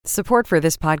Support for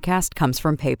this podcast comes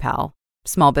from PayPal.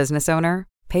 Small business owner,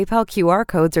 PayPal QR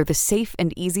codes are the safe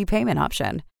and easy payment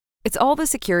option. It's all the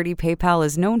security PayPal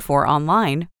is known for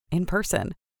online, in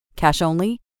person. Cash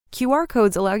only, QR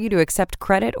codes allow you to accept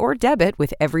credit or debit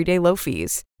with everyday low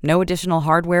fees. No additional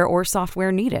hardware or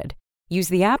software needed. Use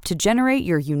the app to generate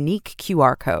your unique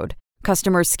QR code.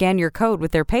 Customers scan your code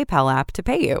with their PayPal app to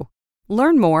pay you.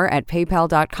 Learn more at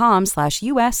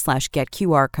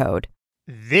paypal.com/US/getQRcode.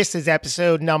 This is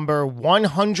episode number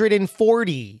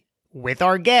 140 with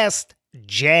our guest,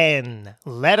 Jen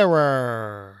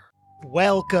Lederer.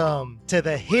 Welcome to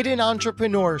the Hidden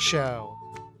Entrepreneur Show.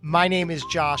 My name is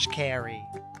Josh Carey.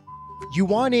 You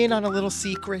want in on a little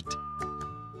secret?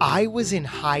 I was in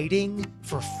hiding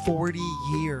for 40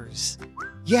 years.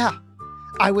 Yeah,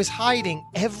 I was hiding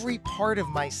every part of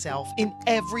myself in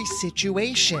every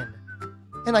situation.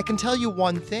 And I can tell you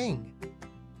one thing.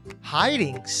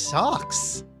 Hiding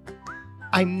sucks.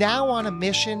 I'm now on a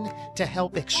mission to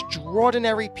help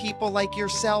extraordinary people like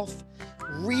yourself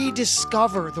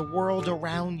rediscover the world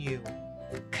around you,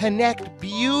 connect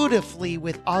beautifully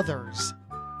with others,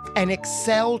 and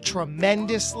excel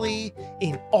tremendously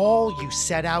in all you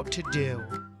set out to do.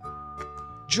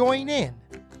 Join in.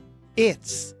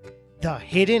 It's the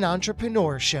Hidden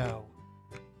Entrepreneur Show.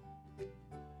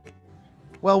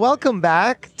 Well, welcome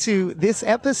back to this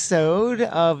episode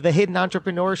of the Hidden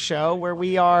Entrepreneur Show, where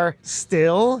we are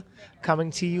still coming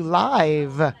to you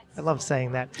live. I love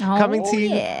saying that. Coming to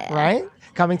you, right?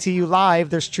 Coming to you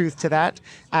live, there's truth to that,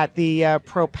 at the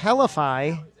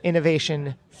Propellify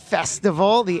Innovation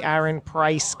Festival, the Aaron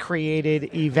Price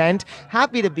created event.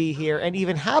 Happy to be here, and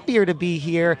even happier to be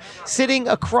here sitting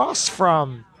across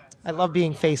from. I love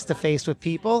being face-to-face with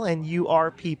people, and you are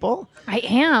people. I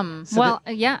am. So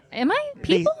yeah. Am I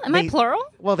people? Am I plural?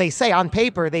 Well, they say on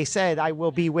paper, they said, I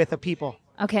will be with a people.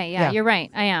 Okay, yeah, you're right.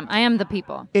 I am. I am the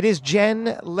people. It is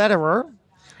Jen Lederer.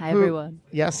 Hi, everyone.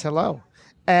 Yes, hello.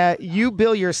 You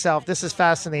bill yourself, this is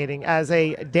fascinating, as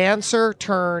a dancer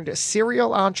turned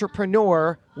serial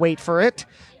entrepreneur, wait for it,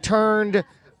 turned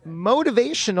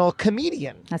motivational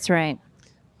comedian. That's right.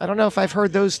 I don't know if I've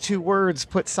heard those two words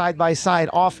put side by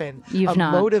side often. You've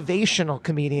not. Motivational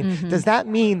comedian. Mm-hmm. Does that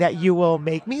mean that you will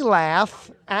make me laugh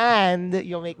and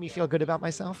you'll make me feel good about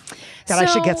myself? That I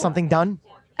should get something done?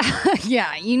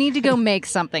 Yeah, you need to go make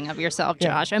something of yourself,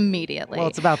 Josh, immediately. Well,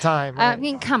 it's about time. Right? I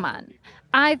mean, come on.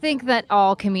 I think that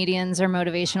all comedians are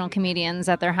motivational comedians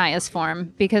at their highest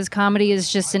form, because comedy is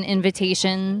just an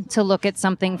invitation to look at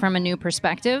something from a new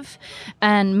perspective.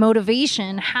 And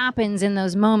motivation happens in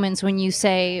those moments when you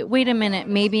say, wait a minute,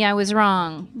 maybe I was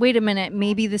wrong. Wait a minute,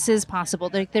 maybe this is possible.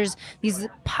 There's these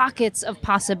pockets of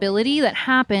possibility that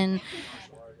happen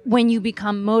when you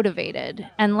become motivated.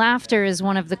 And laughter is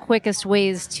one of the quickest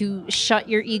ways to shut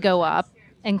your ego up.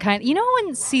 And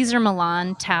when Caesar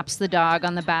Milan taps the dog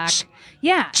on the back?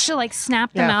 Yeah, to like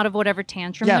snap them out of whatever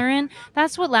tantrum they're in.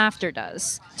 That's what laughter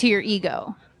does to your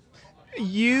ego.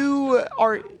 You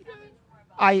are,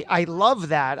 I love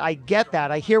that. I get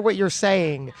that. I hear what you're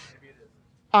saying.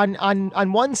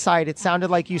 On one side, it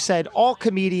sounded like you said all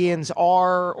comedians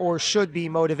are or should be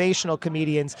motivational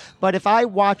comedians. But if I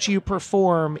watch you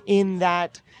perform in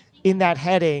that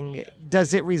heading,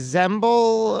 does it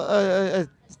resemble a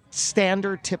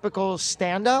standard, typical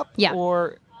stand-up? Yeah.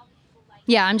 Or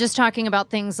yeah, I'm just talking about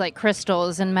things like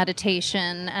crystals and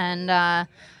meditation and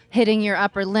hitting your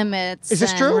upper limits. Is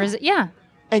this true? Yeah.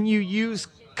 And you use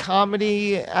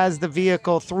comedy as the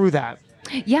vehicle through that?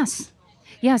 Yes,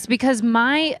 because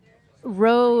my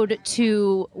road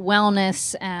to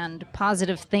wellness and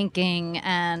positive thinking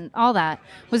and all that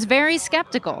was very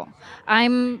skeptical.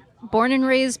 I'm born and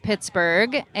raised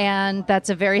Pittsburgh, and that's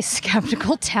a very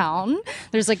skeptical town.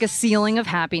 There's like a ceiling of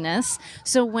happiness.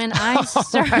 So when I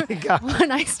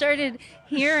started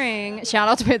hearing, shout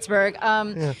out to Pittsburgh,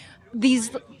 these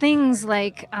things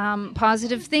like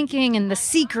positive thinking and The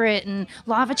Secret and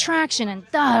Law of Attraction, and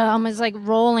I was like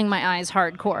rolling my eyes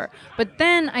hardcore. But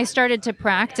then I started to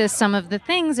practice some of the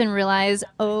things and realize,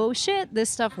 oh shit, this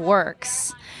stuff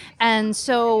works. And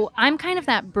so I'm kind of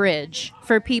that bridge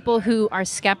for people who are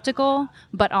skeptical,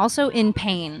 but also in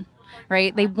pain,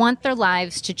 right? They want their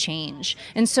lives to change.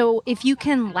 And so if you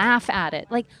can laugh at it,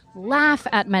 like laugh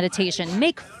at meditation,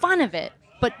 make fun of it,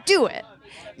 but do it,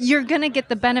 you're going to get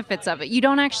the benefits of it. You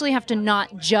don't actually have to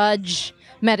not judge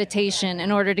meditation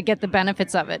in order to get the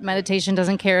benefits of it. Meditation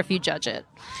doesn't care if you judge it.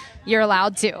 You're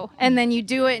allowed to. And then you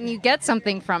do it and you get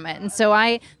something from it. And so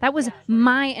that was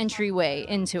my entryway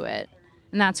into it.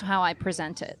 And that's how I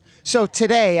present it. So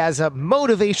today, as a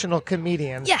motivational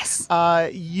comedian, yes,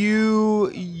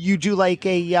 you do like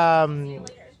a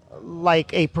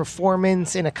like a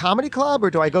performance in a comedy club, or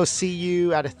do I go see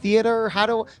you at a theater? How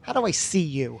do I see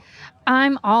you?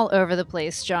 I'm all over the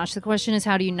place, Josh. The question is,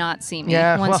 how do you not see me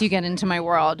once you get into my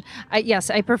world? Yes,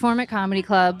 I perform at comedy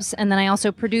clubs, and then I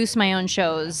also produce my own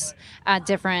shows at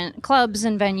different clubs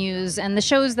and venues. And the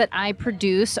shows that I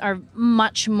produce are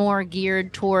much more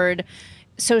geared toward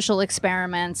social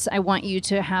experiments. I want you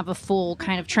to have a full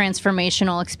kind of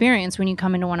transformational experience when you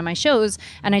come into one of my shows,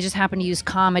 and I just happen to use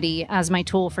comedy as my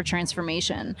tool for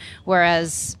transformation,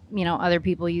 whereas other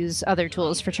people use other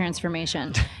tools for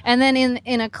transformation. And then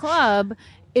in a club,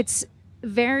 it's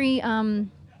very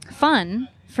fun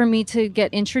for me to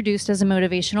get introduced as a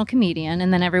motivational comedian,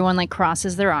 and then everyone like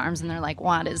crosses their arms and they're like,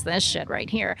 what is this shit right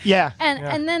here?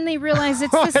 And then they realize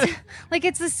it's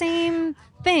it's the same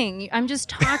thing. I'm just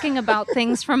talking about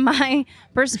things from my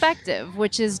perspective,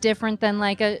 which is different than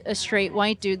like a straight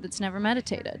white dude that's never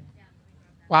meditated.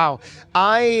 Wow.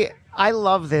 I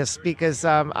love this because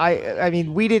I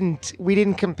mean we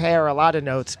didn't compare a lot of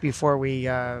notes before we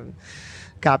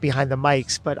got behind the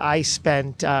mics, but I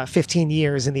spent 15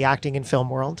 years in the acting and film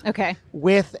world. Okay.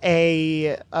 With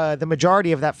the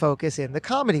majority of that focus in the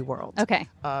comedy world. Okay.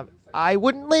 I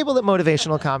wouldn't label it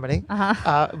motivational comedy,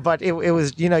 but it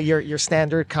was your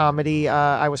standard comedy.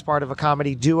 I was part of a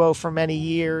comedy duo for many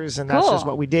years, and that's just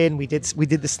what we did. And we did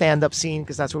the stand-up scene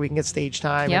because that's where we can get stage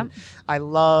time. Yep.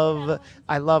 And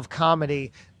I love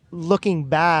comedy. Looking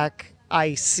back,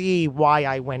 I see why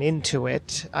I went into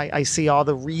it. I see all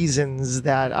the reasons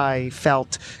that I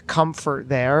felt comfort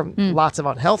there. Lots of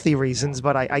unhealthy reasons,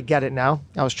 but I get it now.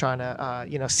 I was trying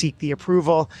to, seek the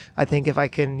approval. I think if I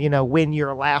can, win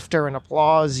your laughter and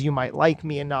applause, you might like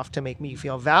me enough to make me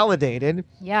feel validated.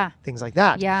 Yeah. Things like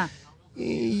that. Yeah.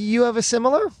 You have a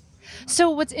similar? So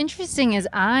what's interesting is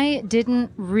I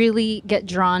didn't really get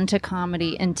drawn to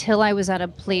comedy until I was at a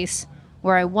place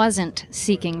where I wasn't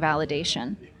seeking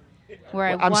validation.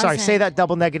 I'm sorry, say that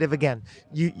double negative again.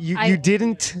 You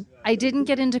didn't? I didn't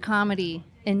get into comedy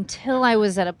until I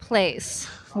was at a place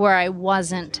where I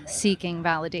wasn't seeking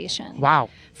validation. Wow.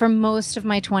 For most of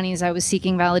my 20s, I was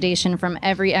seeking validation from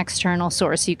every external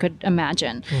source you could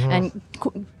imagine. Mm-hmm.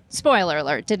 And spoiler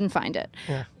alert, didn't find it.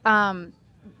 Yeah.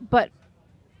 But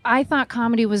I thought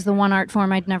comedy was the one art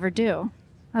form I'd never do.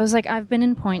 I was like, I've been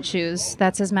in point shoes.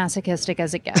 That's as masochistic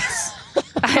as it gets.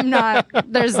 I'm not,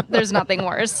 there's nothing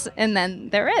worse. And then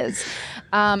there is.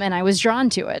 And I was drawn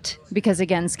to it because,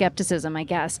 again, skepticism, I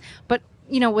guess. But,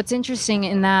 what's interesting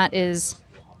in that is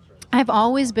I've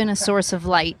always been a source of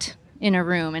light in a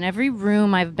room. And every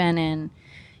room I've been in,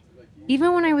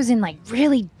 even when I was in like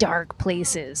really dark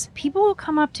places, people will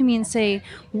come up to me and say,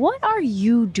 what are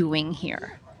you doing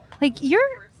here? Like,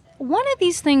 one of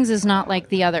these things is not like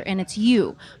the other, and it's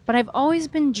you. But I've always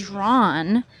been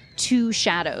drawn to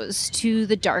shadows, to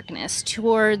the darkness,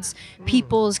 towards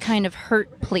people's kind of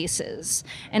hurt places.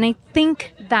 And I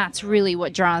think that's really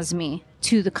what draws me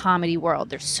to the comedy world.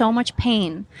 There's so much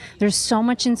pain. There's so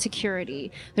much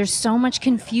insecurity. There's so much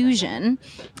confusion.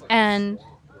 And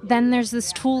then there's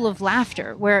this tool of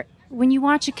laughter where when you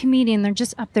watch a comedian, they're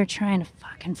just up there trying to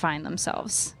fucking find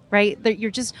themselves. Right? That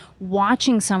you're just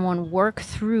watching someone work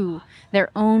through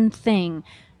their own thing,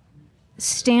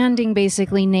 standing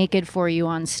basically naked for you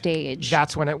on stage.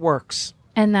 That's when it works.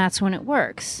 And that's when it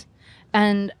works.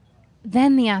 And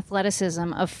then the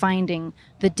athleticism of finding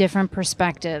the different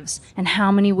perspectives and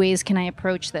how many ways can I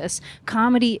approach this?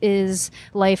 Comedy is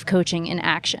life coaching in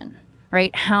action,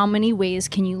 right? How many ways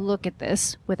can you look at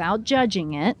this without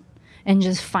judging it? And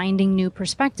just finding new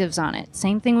perspectives on it.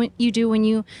 Same thing you do when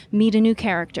you meet a new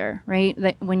character, right?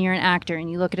 That when you're an actor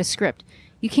and you look at a script,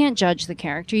 you can't judge the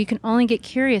character. You can only get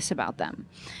curious about them.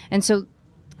 And so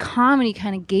comedy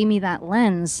kind of gave me that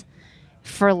lens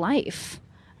for life,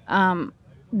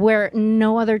 where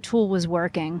no other tool was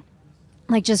working.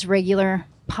 Like just regular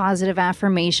positive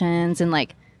affirmations and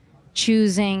like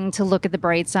choosing to look at the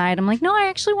bright side. I'm like, no, I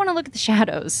actually want to look at the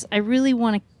shadows. I really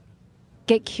want to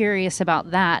get curious about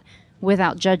that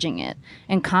without judging it.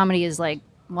 And comedy is like,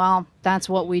 well, that's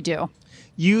what we do.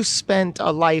 You spent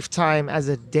a lifetime as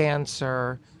a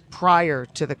dancer prior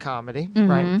to the comedy,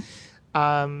 right?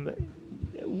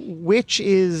 Which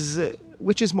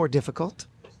is more difficult,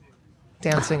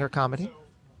 dancing or comedy?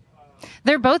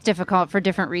 They're both difficult for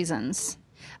different reasons.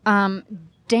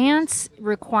 Dance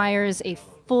requires a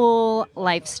full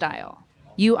lifestyle.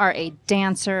 You are a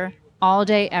dancer all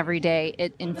day, every day.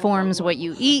 It informs what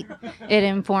you eat. It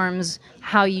informs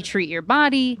how you treat your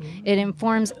body. It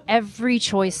informs every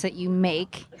choice that you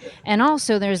make. And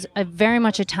also there's very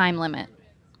much a time limit,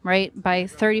 right? By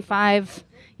 35,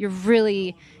 You're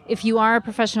really, if you are a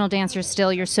professional dancer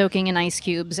still, you're soaking in ice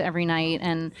cubes every night,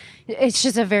 and it's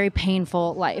just a very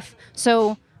painful life.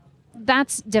 So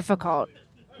that's difficult.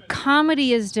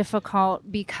 Comedy is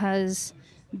difficult because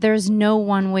there's no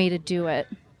one way to do it.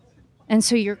 And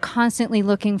so you're constantly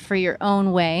looking for your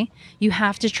own way. You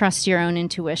have to trust your own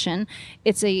intuition.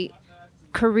 It's a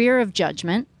career of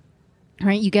judgment,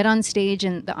 right? You get on stage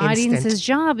and the audience's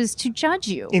job is to judge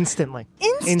you. Instantly.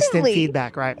 Instantly. Instant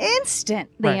feedback, right? Instant.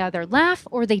 They Right. either laugh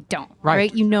or they don't, Right.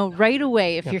 right? You know right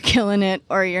away if you're killing it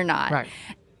or you're not. Right.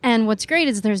 And what's great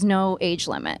is there's no age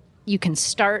limit. You can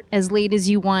start as late as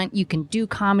you want. You can do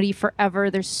comedy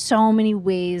forever. There's so many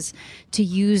ways to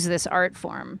use this art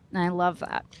form. And I love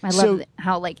that. I love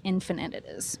how like infinite it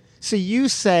is. So you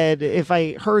said, if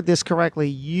I heard this correctly,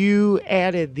 you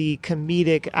added the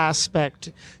comedic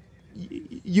aspect.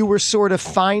 You were sort of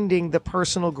finding the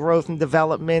personal growth and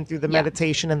development through the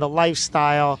meditation and the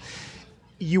lifestyle.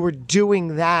 You were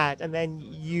doing that, and then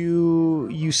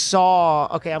you saw,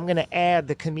 okay, I'm going to add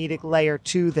the comedic layer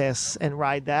to this and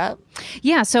ride that.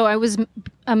 Yeah, so I was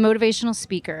a motivational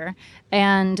speaker,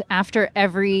 and after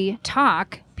every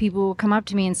talk, people will come up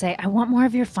to me and say, I want more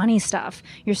of your funny stuff.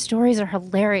 Your stories are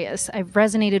hilarious. I've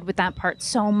resonated with that part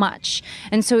so much.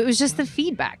 And so it was just the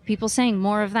feedback, people saying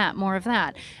more of that, more of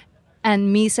that.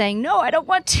 And me saying, no, I don't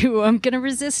want to. I'm going to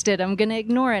resist it. I'm going to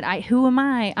ignore it. Who am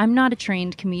I? I'm not a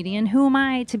trained comedian. Who am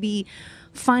I to be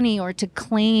funny or to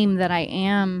claim that I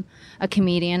am a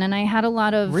comedian? And I had a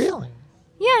lot of... Really?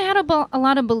 Yeah, I had a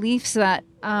lot of beliefs that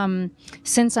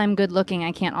since I'm good looking,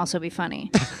 I can't also be funny.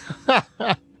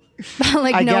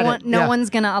 Like no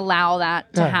one's going to allow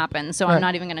that to happen. So I'm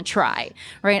not even going to try.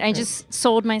 Right. I just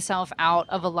sold myself out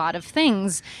of a lot of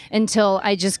things until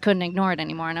I just couldn't ignore it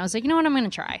anymore. And I was like, you know what? I'm going to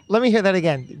try. Let me hear that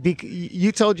again.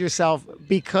 You told yourself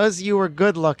because you were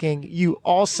good looking, you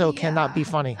also cannot be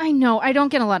funny. I know. I don't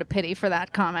get a lot of pity for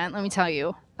that comment. Let me tell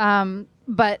you.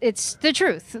 But it's the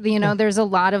truth. You know, there's a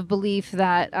lot of belief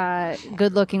that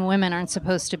good looking women aren't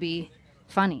supposed to be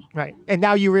funny. Right. And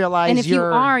now you realize and if you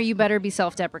are, you better be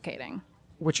self-deprecating.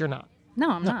 Which you're not. No,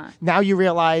 I'm not. Now you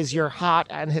realize you're hot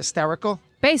and hysterical.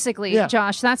 Basically,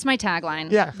 Josh, that's my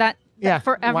tagline. Yeah. That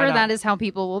forever, that is how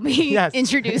people will be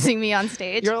introducing me on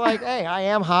stage. You're like, hey, I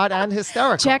am hot and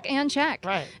hysterical. Check and check.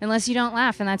 Right. Unless you don't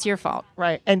laugh, and that's your fault.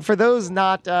 Right. And for those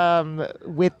not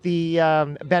with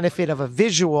the benefit of a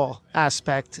visual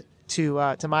aspect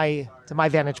to my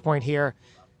vantage point here,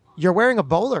 you're wearing a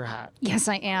bowler hat. Yes,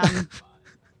 I am.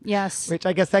 Yes. Which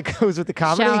I guess that goes with the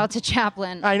comedy. Shout out to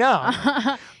Chaplin. I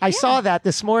know. I saw that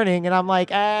this morning, and I'm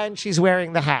like, and she's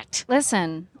wearing the hat.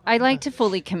 Listen, I like to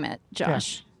fully commit,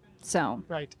 Josh. So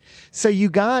right. So you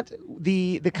got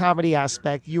the comedy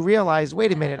aspect. You realized,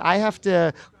 wait a minute, I have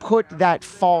to put that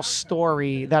false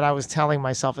story that I was telling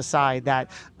myself aside, that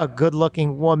a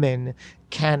good-looking woman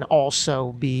can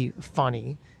also be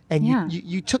funny. And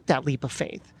you took that leap of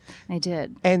faith. I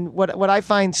did. And what I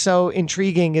find so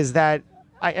intriguing is that,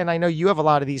 I know you have a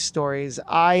lot of these stories,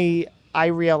 I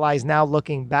realize now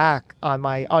looking back on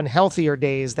my unhealthier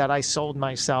days that I sold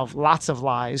myself lots of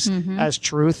lies as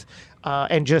truth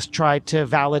and just tried to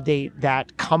validate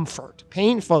that comfort.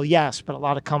 Painful, yes, but a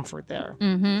lot of comfort there.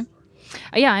 Mm-hmm.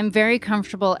 Yeah, I'm very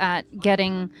comfortable at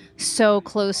getting so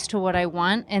close to what I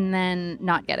want and then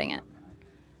not getting it.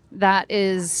 That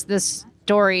is the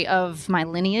story of my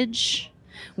lineage.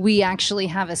 We actually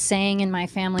have a saying in my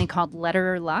family called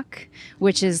letterer luck,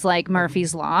 which is like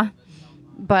Murphy's Law.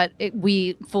 But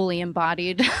we fully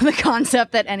embodied the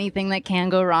concept that anything that can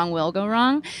go wrong will go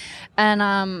wrong.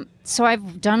 And so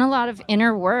I've done a lot of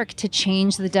inner work to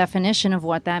change the definition of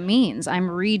what that means. I'm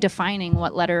redefining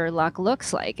what letterer luck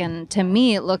looks like. And to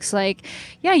me, it looks like,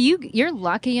 you're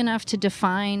lucky enough to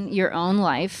define your own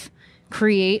life,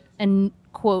 create a,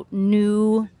 quote,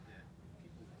 new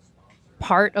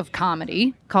part of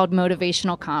comedy called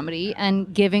motivational comedy,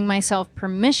 and giving myself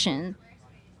permission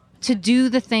to do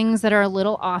the things that are a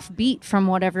little offbeat from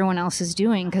what everyone else is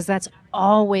doing, because that's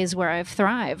always where I've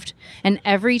thrived. And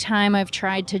every time I've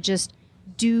tried to just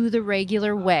do the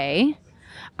regular way,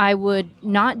 I would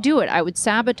not do it. I would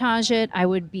sabotage it. I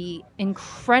would be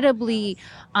incredibly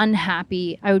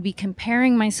unhappy. I would be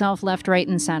comparing myself left, right,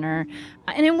 and center.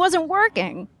 And it wasn't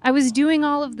working. I was doing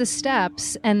all of the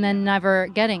steps and then never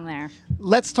getting there.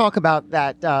 Let's talk about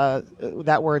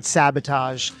that word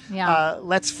sabotage. Yeah.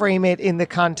 Let's frame it in the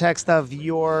context of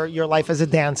your life as a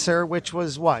dancer, which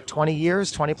was what, 20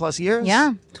 years, 20 plus years?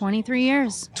 Yeah, 23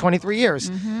 years. 23 years.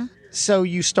 Mm-hmm. So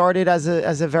you started as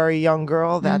a very young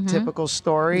girl, that typical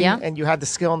story, Yeah. and you had the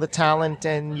skill and the talent,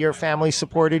 and your family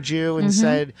supported you and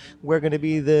said, "We're going to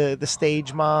be the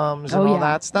stage moms and Oh, all yeah.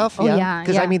 that stuff." Oh, yeah,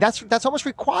 Because I yeah. mean, that's almost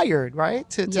required, right,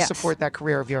 to Yes. support that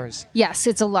career of yours. Yes,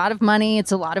 it's a lot of money.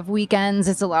 It's a lot of weekends.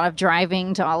 It's a lot of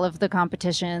driving to all of the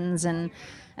competitions and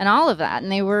all of that.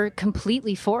 And they were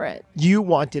completely for it. You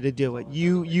wanted to do it.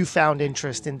 You found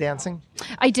interest in dancing.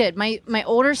 I did. My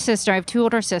older sister, I have two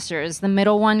older sisters. The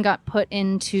middle one got put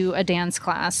into a dance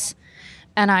class,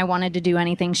 and I wanted to do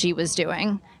anything she was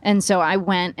doing. And so I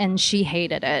went, and she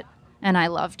hated it, and I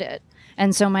loved it.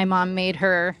 And so my mom made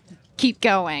her keep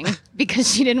going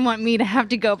because she didn't want me to have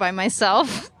to go by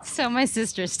myself. So my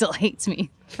sister still hates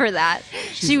me for that.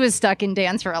 She was stuck in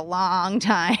dance for a long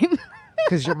time.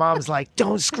 Because your mom's like,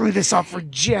 "Don't screw this up for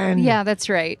Jen." Yeah, that's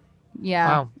right. Yeah,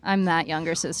 Wow. I'm that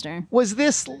younger sister. Was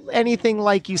this anything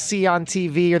like you see on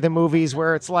TV or the movies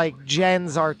where it's like,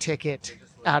 "Jen's our ticket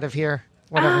out of here"?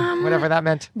 Whatever that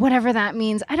meant. Whatever that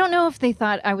means. I don't know if they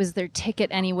thought I was their ticket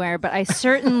anywhere, but I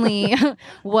certainly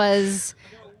was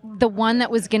the one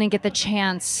that was going to get the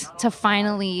chance to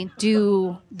finally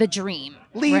do the dream.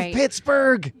 Leave right?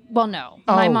 Pittsburgh. Well, no.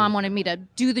 My Oh. mom wanted me to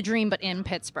do the dream, but in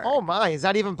Pittsburgh. Oh my, is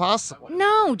that even possible?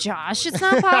 No, Josh, it's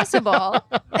not possible.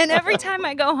 And every time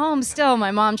I go home, still,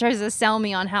 my mom tries to sell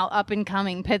me on how up and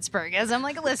coming Pittsburgh is. I'm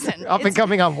like, listen, Up and it's-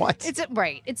 coming on what? It's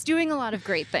right. It's doing a lot of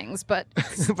great things, but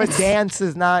But dance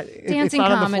is not. It's Dancing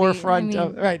not on the comedy, forefront. I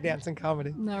mean- Right, dance and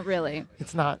comedy. not really.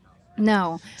 It's not.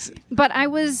 No. But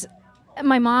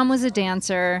my mom was a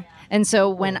dancer. And so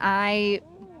when I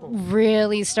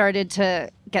really started to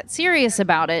get serious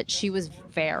about it, she was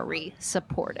very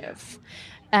supportive.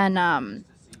 And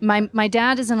my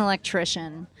dad is an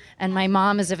electrician, and my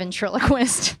mom is a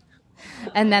ventriloquist.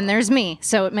 And then there's me.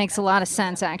 So it makes a lot of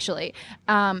sense, actually.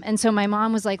 And so my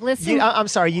mom was like, listen. I'm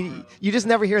sorry. You just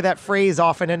never hear that phrase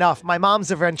often enough. My mom's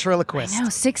a ventriloquist. No,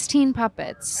 16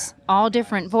 puppets, all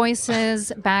different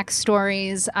voices,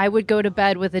 backstories. I would go to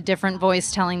bed with a different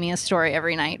voice telling me a story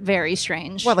every night. Very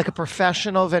strange. What, like a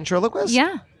professional ventriloquist?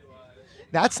 Yeah,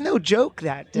 That's no joke.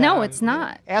 That No, it's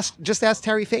not. Just ask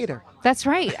Terry Fader. that's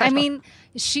right. I mean,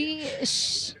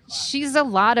 she's a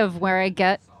lot of where I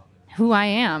get who I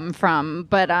am from,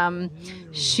 but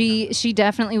she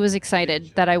definitely was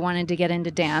excited that I wanted to get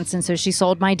into dance, and so she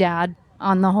sold my dad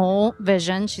on the whole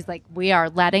vision. She's like, "We are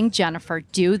letting Jennifer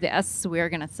do this. We are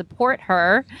going to support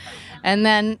her." And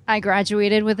then I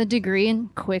graduated with a degree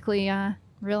and quickly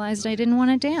realized I didn't want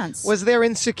to dance. Was there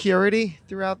insecurity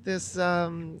throughout this?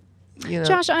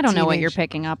 Josh, I don't know what teenage- you're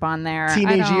picking up on there.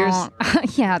 Teenage years?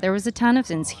 Yeah, there was a ton of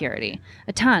insecurity.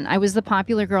 A ton. I was the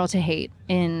popular girl to hate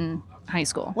in high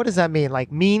school. What does that mean?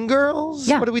 Like Mean Girls?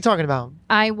 Yeah. What are we talking about?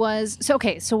 I was so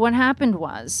what happened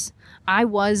was I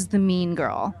was the mean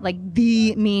girl, like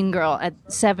the mean girl at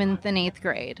 7th and 8th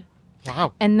grade.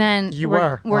 Wow. And then You we're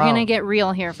were. Wow. going to get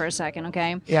real here for a second,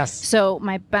 okay? Yes. So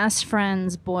my best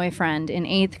friend's boyfriend in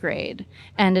 8th grade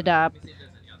ended up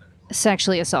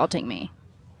sexually assaulting me.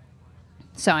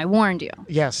 So I warned you.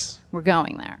 Yes. We're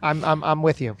going there. I'm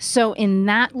with you. So in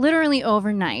that, literally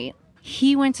overnight,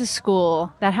 he went to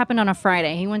school. That happened on a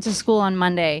Friday. He went to school on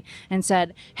Monday and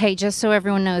said, "Hey, just so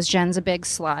everyone knows, Jen's a big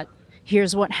slut.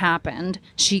 Here's what happened.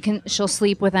 She'll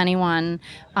sleep with anyone.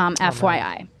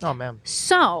 FYI." Oh man.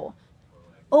 So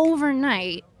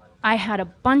overnight, I had a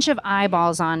bunch of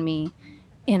eyeballs on me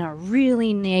in a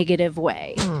really negative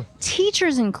way.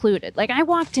 Teachers included. Like, I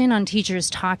walked in on teachers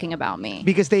talking about me.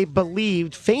 Because they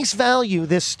believed face value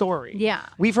this story. Yeah.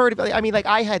 We've heard about. I mean, like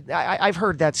I've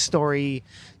heard that story.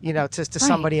 To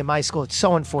somebody in my school. It's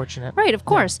so unfortunate. Right, of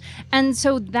course. And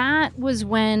so that was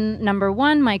when, number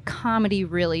one, my comedy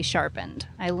really sharpened.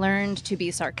 I learned to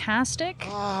be sarcastic.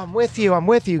 Oh, I'm with you.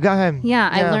 Go ahead. Yeah,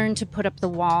 I learned to put up the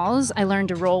walls. I learned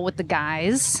to roll with the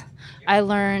guys. I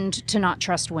learned to not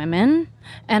trust women.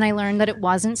 And I learned that it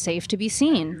wasn't safe to be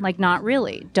seen. Like, not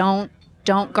really. Don't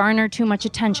garner too much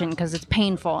attention because it's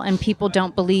painful and people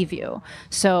don't believe you.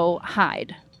 So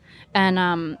hide.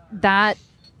 And that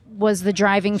was the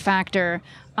driving factor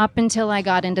up until I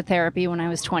got into therapy when I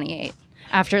was 28.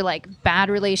 After bad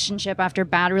relationship after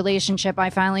bad relationship, I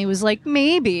finally was like,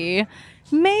 maybe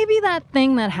that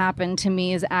thing that happened to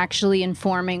me is actually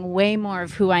informing way more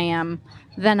of who I am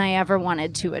than I ever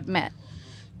wanted to admit.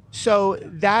 So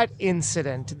that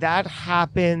incident that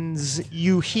happens,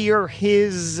 you hear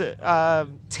his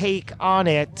take on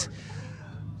it.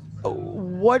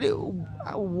 What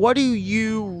do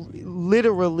you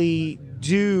literally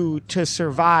do to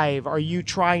survive? Are you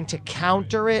trying to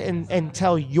counter it and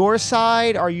tell your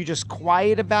side? Are you just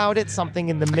quiet about it? Something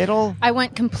in the middle? I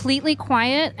went completely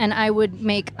quiet, and I would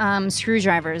make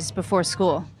screwdrivers before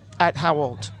school. At how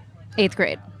old? 8th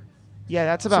grade. Yeah,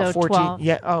 that's about So 14. 12,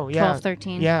 Yeah. Oh, yeah. 12,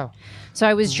 13. Yeah. So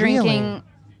I was drinking Really?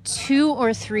 2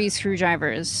 or 3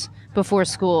 screwdrivers before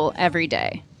school every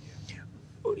day.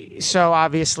 So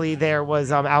obviously there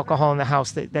was alcohol in the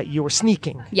house that you were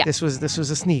sneaking. Yeah. This was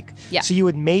a sneak. Yeah. So you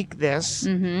would make this.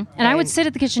 And I would sit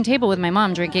at the kitchen table with my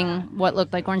mom drinking what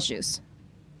looked like orange juice.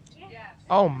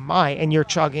 Oh my! And you're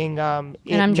chugging. And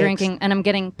I'm drinking and I'm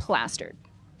getting plastered.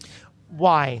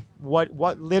 Why?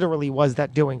 What literally was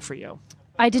that doing for you?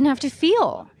 I didn't have to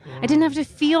feel. I didn't have to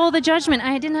feel the judgment.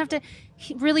 I didn't have to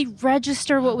really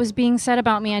register what was being said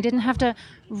about me. I didn't have to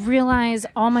realize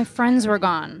all my friends were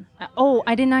gone. Oh,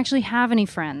 I didn't actually have any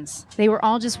friends. They were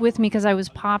all just with me because I was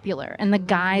popular and the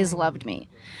guys loved me.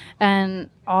 And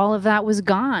all of that was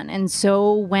gone. And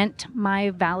so went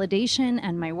my validation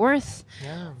and my worth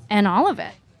and all of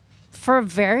it for a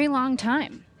very long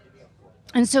time.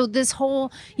 And so this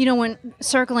whole, when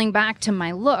circling back to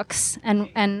my looks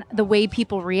and the way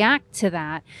people react to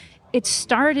that, it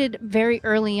started very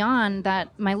early on that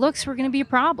my looks were going to be a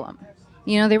problem.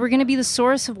 They were going to be the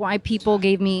source of why people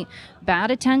gave me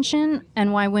bad attention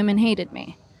and why women hated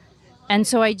me. And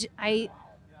so I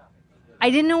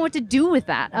didn't know what to do with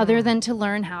that other than to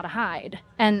learn how to hide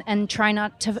and try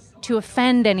not to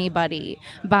offend anybody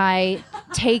by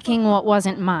taking what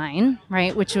wasn't mine,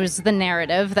 right? Which was the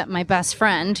narrative that my best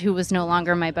friend, who was no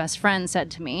longer my best friend, said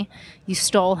to me. You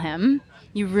stole him.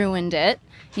 You ruined it.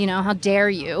 How dare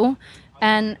you?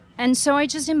 And so I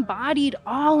just embodied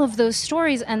all of those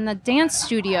stories. And the dance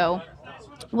studio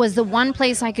was the one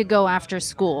place I could go after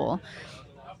school.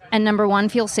 And number one,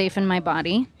 feel safe in my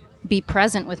body. Be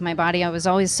present with my body. I was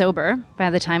always sober by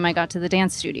the time I got to the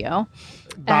dance studio.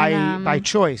 By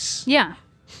choice. Yeah.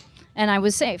 And I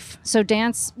was safe. So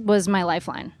dance was my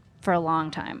lifeline for a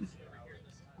long time.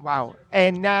 Wow.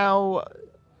 And now,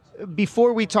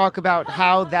 before we talk about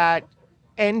how that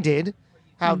ended,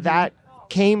 how that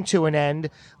came to an end,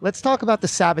 let's talk about the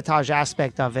sabotage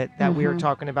aspect of it that we were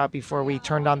talking about before we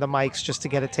turned on the mics, just to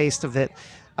get a taste of it.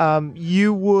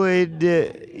 You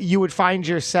would find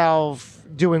yourself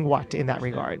doing what in that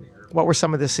regard? What were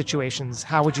some of the situations?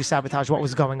 How would you sabotage? What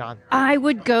was going on? I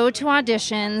would go to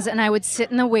auditions and I would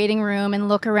sit in the waiting room and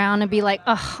look around and be like,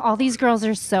 ugh, all these girls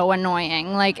are so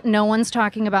annoying. Like, no one's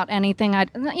talking about anything.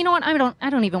 You know what? I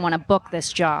don't even want to book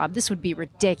this job. This would be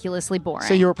ridiculously boring.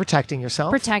 So you were protecting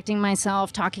yourself? Protecting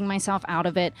myself, talking myself out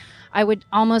of it. I would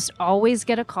almost always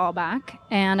get a call back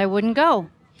and I wouldn't go.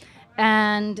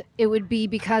 And it would be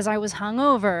because I was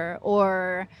hungover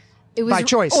or it was by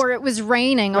choice, or it was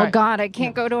raining. Right. Oh God, I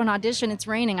can't go to an audition. It's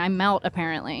raining. I melt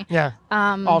apparently. Yeah.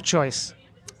 All choice.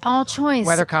 All choice.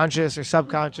 Whether conscious or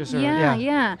subconscious or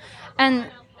yeah.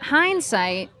 And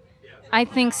hindsight, I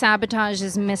think sabotage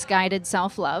is misguided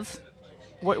self-love.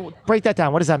 Break that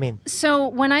down. What does that mean? So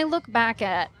when I look back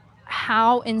at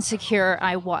how insecure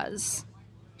I was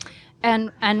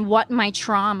and what my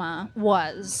trauma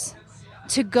was,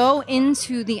 to go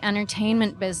into the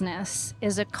entertainment business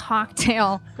is a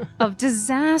cocktail of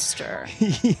disaster.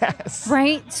 Yes.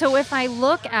 Right? So if I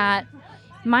look at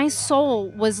my soul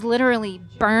was literally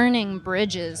burning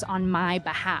bridges on my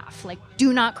behalf. Like,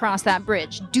 do not cross that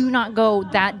bridge. Do not go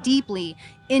that deeply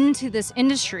into this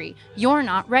industry. You're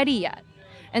not ready yet.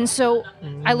 And so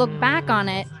I look back on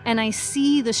it and I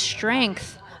see the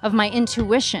strength of my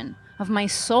intuition, of my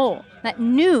soul that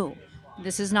knew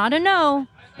this is not a no.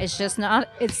 It's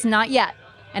not yet.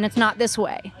 And it's not this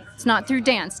way. It's not through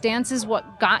dance. Dance is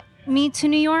what got me to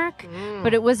New York,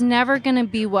 but it was never going to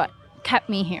be what kept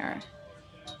me here.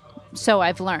 So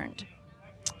I've learned.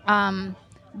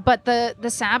 But the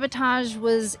sabotage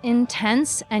was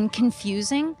intense and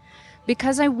confusing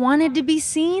because I wanted to be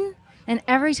seen. And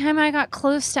every time I got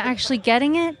close to actually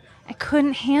getting it, I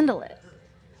couldn't handle it.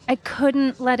 I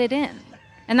couldn't let it in.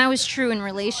 And that was true in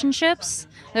relationships.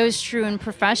 That was true in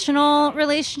professional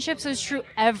relationships. It was true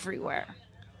everywhere.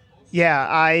 Yeah,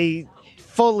 I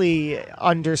fully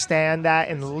understand that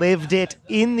and lived it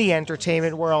in the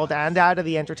entertainment world and out of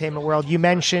the entertainment world. You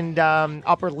mentioned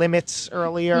upper limits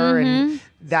earlier, and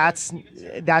that's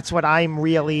what I'm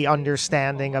really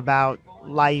understanding about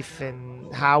life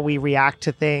and how we react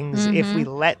to things if we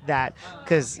let that.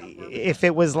 Because if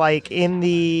it was like in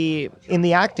the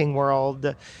acting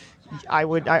world, I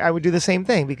would do the same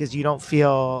thing because you don't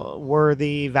feel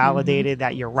worthy, validated,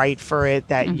 that you're right for it,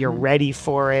 that you're ready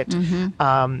for it.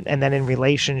 And then in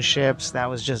relationships, that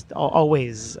was just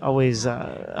always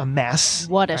a mess.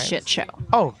 What a shit show.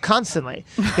 Oh, constantly.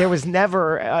 There was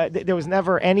never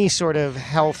any sort of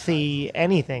healthy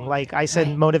anything. Like I said,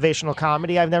 motivational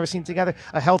comedy I've never seen together.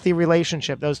 A healthy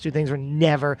relationship, those two things were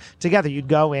never together. You'd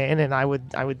go in and I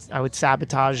would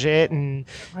sabotage it, and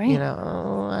you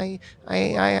know, I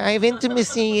have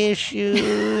intimacy issues.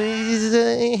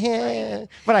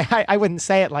 But I wouldn't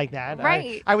say it like that.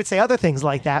 Right. I would say other things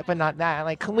like that, but not that.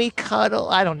 Like, can we cuddle?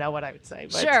 I don't know what I would say,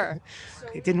 but Sure.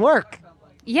 It didn't work.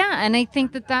 Yeah, and I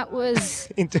think that was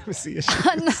Intimacy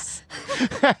issues.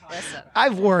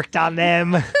 I've worked on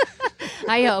them.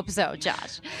 I hope so,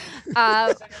 Josh.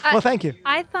 Well, thank you.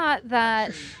 I thought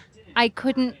that I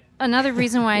couldn't. Another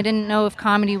reason why I didn't know if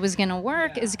comedy was going to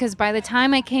work is because by the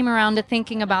time I came around to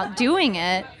thinking about doing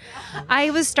it, I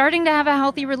was starting to have a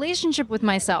healthy relationship with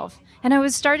myself. And I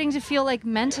was starting to feel like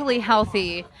mentally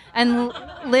healthy and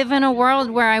live in a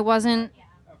world where I wasn't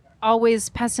always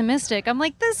pessimistic. I'm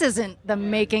like, this isn't the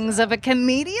makings of a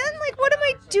comedian. Like, what am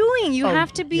I doing? You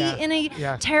have to be in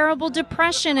a terrible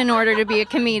depression in order to be a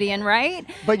comedian, right?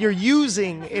 But you're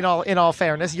using, in all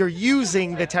fairness, you're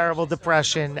using the terrible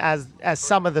depression as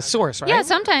some of the source, right? Yeah,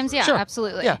 sometimes, yeah, Sure.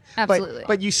 absolutely. Yeah, absolutely.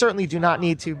 But you certainly do not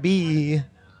need to be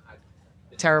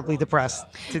terribly depressed.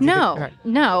 No,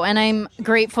 and I'm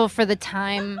grateful for the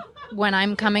time when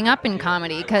I'm coming up in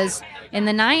comedy, because in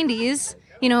the 90s,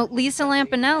 you know, Lisa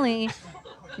Lampanelli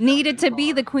needed to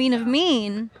be the Queen of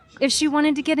Mean if she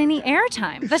wanted to get any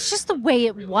airtime. That's just the way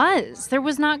it was. There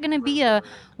was not going to be a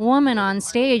woman on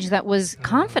stage that was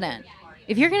confident.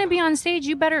 If you're going to be on stage,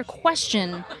 you better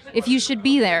question if you should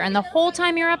be there. And the whole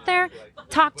time you're up there,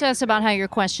 talk to us about how you're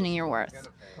questioning your worth.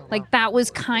 Like, that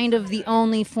was kind of the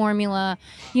only formula,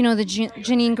 you know, the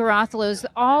Janine Garofalo's,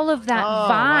 all of that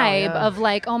vibe of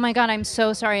like, oh my God, I'm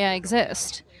so sorry I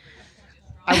exist.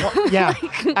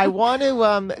 I want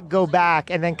to go back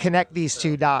and then connect these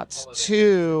two dots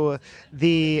to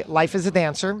the life as a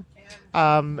dancer,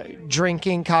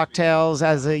 drinking cocktails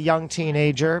as a young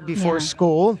teenager before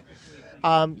school,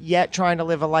 yet trying to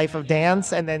live a life of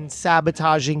dance and then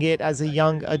sabotaging it as a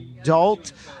young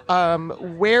adult.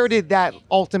 Where did that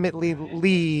ultimately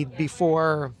lead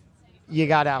before you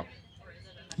got out?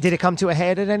 Did it come to a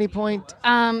head at any point?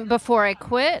 Before I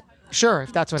quit? Sure,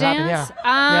 if that's what dance?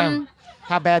 happened, yeah.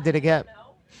 How bad did it get?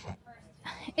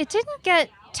 It didn't get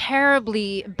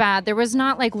terribly bad. There was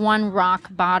not like one rock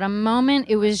bottom moment.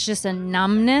 It was just a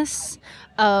numbness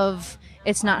of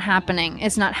it's not happening,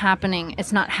 it's not happening,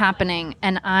 it's not happening,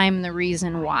 and I'm the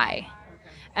reason why.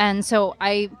 And so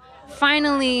I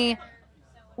finally,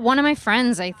 one of my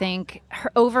friends, I think,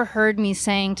 overheard me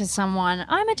saying to someone,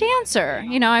 I'm a dancer.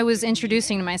 You know, I was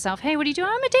introducing to myself, hey, what do you do?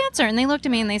 I'm a dancer. And they looked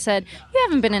at me and they said, you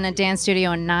haven't been in a dance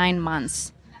studio in 9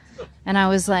 months. And I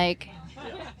was like,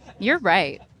 you're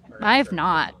right. I have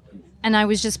not. And I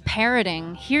was just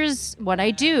parroting, here's what I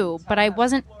do, but I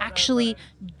wasn't actually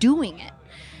doing it.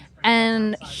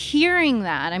 And hearing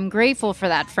that, I'm grateful for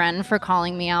that friend for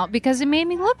calling me out, because it made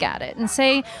me look at it and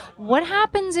say, what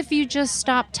happens if you just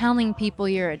stop telling people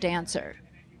you're a dancer?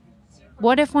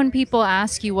 What if when people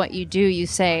ask you what you do, you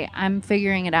say, I'm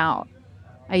figuring it out.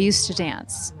 I used to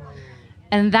dance.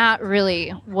 And that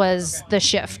really was the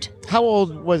shift. How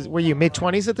old were you?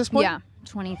 Mid-20s at this point? Yeah,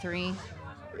 23.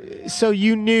 So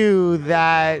you knew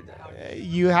that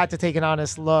you had to take an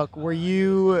honest look. Were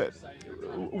you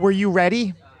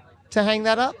ready to hang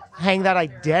that up? Hang that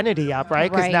identity up,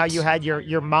 right? Because now you had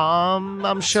your mom,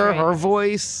 I'm sure, her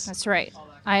voice. That's right.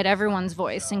 I had everyone's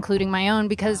voice, including my own,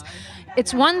 because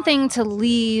it's one thing to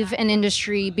leave an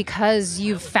industry because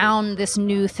you've found this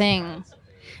new thing.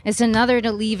 It's another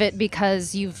to leave it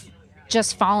because you've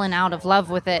just fallen out of love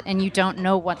with it and you don't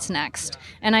know what's next.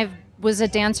 And I was a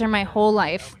dancer my whole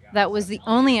life. That was the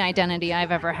only identity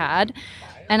I've ever had.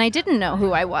 And I didn't know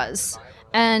who I was.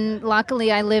 And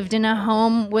luckily, I lived in a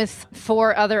home with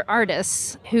 4 other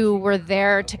artists who were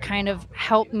there to kind of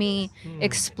help me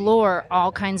explore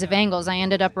all kinds of angles. I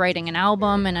ended up writing an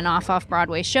album and an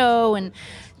off-Broadway show and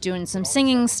doing some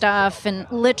singing stuff and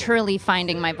literally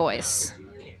finding my voice,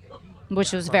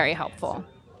 which was very helpful.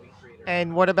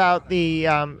 And what about the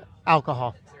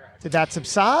alcohol? Did that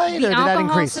subside, or did that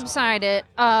increase? The alcohol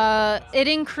subsided. It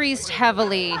increased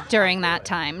heavily during that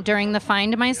time. During the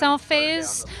find myself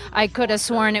phase, I could have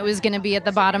sworn it was going to be at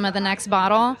the bottom of the next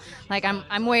bottle. Like,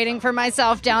 I'm waiting for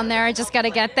myself down there. I just got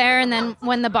to get there. And then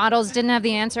when the bottles didn't have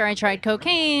the answer, I tried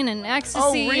cocaine and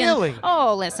ecstasy. Oh, really?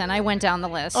 Listen, I went down the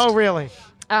list. Oh, really?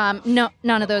 No,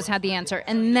 none of those had the answer.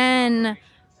 And then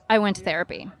I went to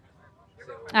therapy.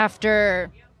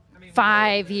 after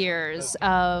 5 years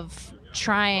of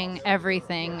trying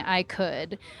everything I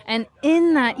could. And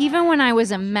in that, even when I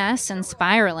was a mess and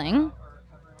spiraling,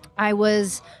 I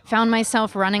found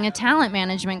myself running a talent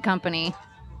management company.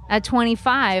 At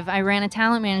 25, I ran a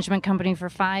talent management company for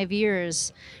 5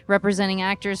 years, representing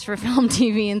actors for film,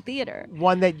 TV, and theater.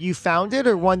 One that you founded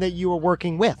or one that you were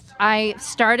working with? I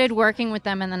started working with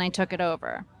them and then I took it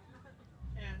over.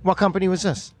 What company was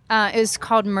this? It was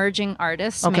called Merging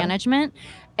Artists Management.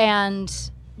 And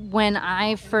when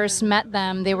I first met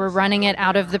them, they were running it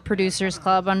out of the Producers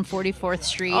Club on 44th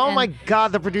Street. Oh my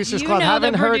God, the Producers You Club. know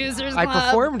Haven't the heard. Producers I Club.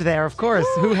 performed there, of course.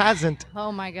 Who hasn't?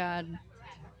 Oh my God.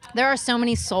 There are so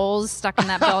many souls stuck in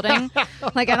that building.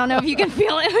 Like, I don't know if you can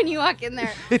feel it when you walk in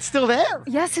there. It's still there.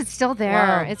 Yes, it's still there.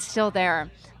 Wow. It's still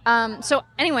there. So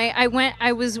anyway,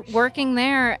 I was working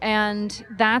there, and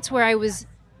that's where I was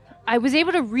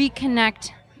able to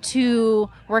reconnect to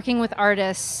working with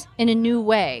artists in a new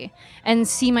way and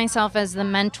see myself as the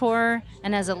mentor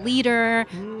and as a leader,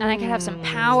 and I could have some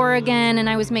power again, and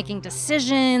I was making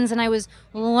decisions, and I was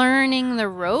learning the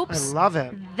ropes. I love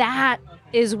it. That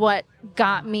is what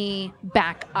got me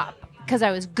back up because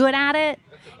I was good at it.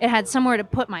 It had somewhere to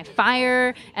put my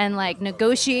fire, and like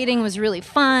negotiating was really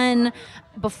fun.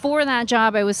 Before that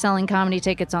job, I was selling comedy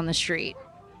tickets on the street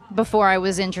before I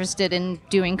was interested in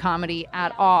doing comedy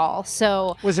at all.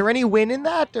 So Was there any win in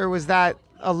that, or was that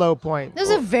a low point? it was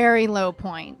a very low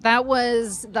point. That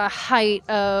was the height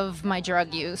of my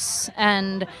drug use.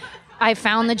 And I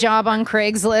found the job on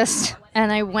Craigslist,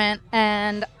 and I went,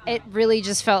 and it really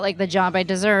just felt like the job I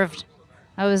deserved.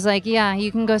 I was like, yeah,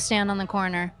 you can go stand on the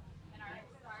corner.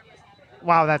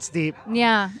 Wow, that's deep.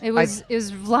 Yeah, it was a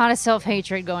lot of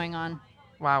self-hatred going on.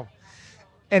 Wow.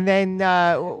 And then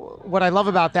what I love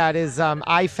about that is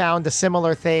I found a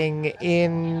similar thing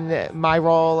in my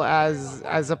role as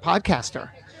a podcaster.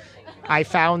 I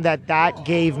found that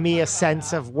gave me a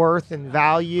sense of worth and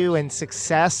value and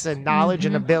success and knowledge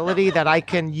and ability that I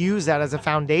can use that as a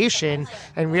foundation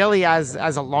and really as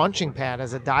a launching pad,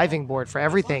 as a diving board for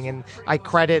everything. And I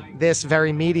credit this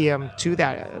very medium to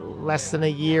that. Less than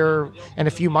a year and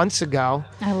a few months ago,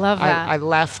 I love that. I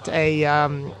left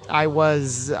I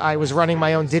was running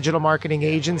my own digital marketing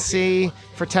agency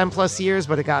for 10 plus years,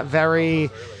 but it got very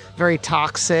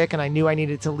toxic, and I knew I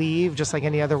needed to leave, just like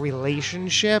any other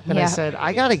relationship. And I said,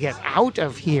 I got to get out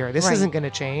of here. This isn't going to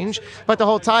change. But the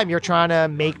whole time you're trying to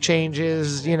make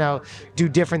changes, do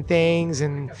different things,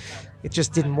 and it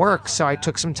just didn't work. So I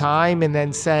took some time and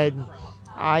then said,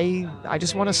 I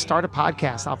just want to start a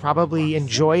podcast. I'll probably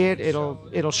enjoy it.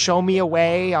 It'll show me a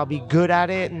way. I'll be good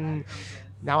at it. And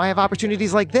now I have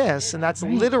opportunities like this, and that's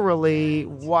literally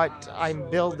what I'm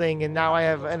building. And now I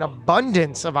have an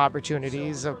abundance of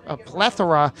opportunities, a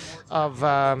plethora of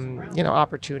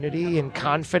opportunity and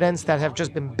confidence that have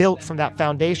just been built from that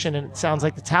foundation. And it sounds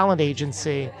like the talent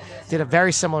agency did a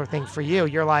very similar thing for you.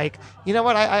 You're like, you know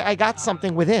what? I got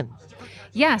something within.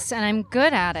 Yes, and I'm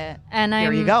good at it. And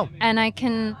There you go. And I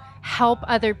can help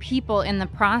other people in the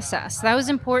process. That was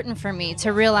important for me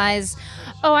to realize,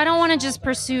 I don't want to just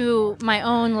pursue my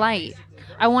own light.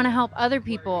 I want to help other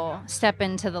people step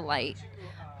into the light.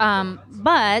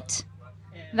 But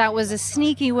that was a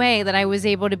sneaky way that I was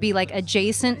able to be like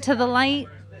adjacent to the light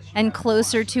and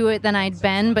closer to it than I'd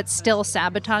been, but still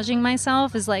sabotaging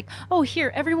myself is like,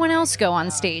 here, everyone else go on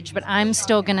stage, but I'm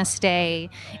still going to stay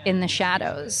in the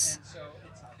shadows.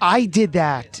 I did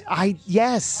that.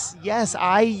 Yes.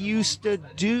 I used to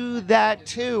do that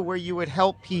too, where you would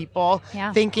help people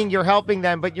thinking you're helping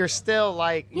them, but you're still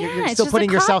like, you're still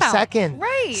putting yourself second.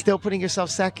 Right. Still putting yourself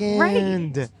second.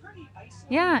 Right.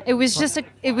 Yeah, it was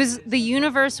it was the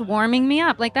universe warming me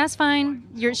up. Like, that's fine.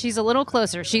 She's a little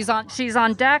closer. She's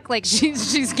on deck. Like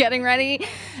she's getting ready.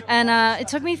 And it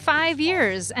took me 5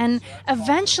 years. And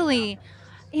eventually,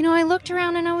 I looked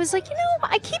around and I was like,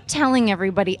 I keep telling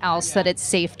everybody else that it's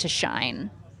safe to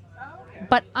shine,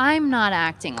 but I'm not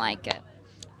acting like it.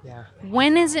 Yeah.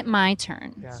 When is it my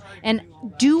turn? Yeah. And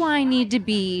do I need to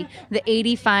be the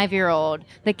 85-year-old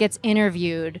that gets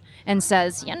interviewed and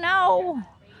says,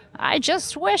 I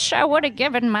just wish I would have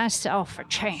given myself a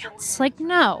chance? Like,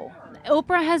 no.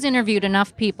 Oprah has interviewed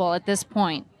enough people at this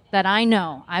point that I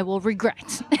know I will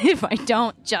regret if I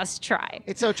don't just try.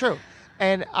 It's so true.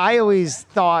 And I always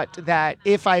thought that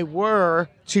if I were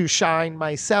to shine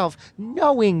myself,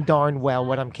 knowing darn well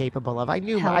what I'm capable of, I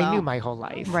knew my whole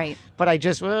life. Right. But I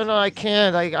just, no, I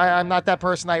can't. I'm not that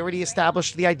person. I already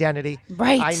established the identity.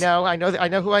 Right. I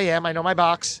know who I am. I know my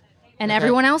box. And Okay.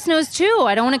 everyone else knows too.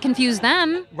 I don't want to confuse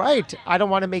them. Right. I don't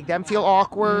want to make them feel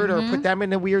awkward or put them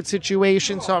in a weird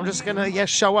situation. So I'm just going to,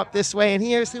 show up this way. And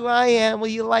here's who I am. Will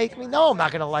you like me? No, I'm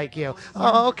not going to like you.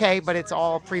 Oh, okay. But it's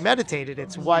all premeditated.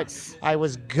 It's what I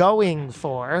was going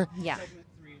for. Yeah.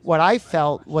 What I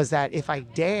felt was that if I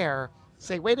dare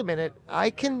say, wait a minute,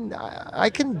 I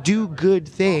can do good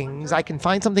things. I can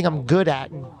find something I'm good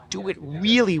at and do it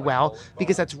really well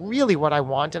because that's really what I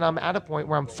want. And I'm at a point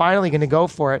where I'm finally going to go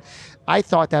for it. I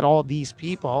thought that all these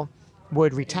people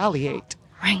would retaliate.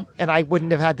 Right. And I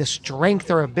wouldn't have had the strength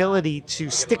or ability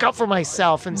to stick up for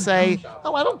myself and say,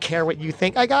 oh, I don't care what you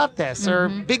think. I got this. Or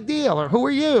big deal. Or who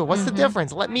are you? What's the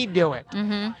difference? Let me do it.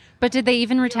 But did they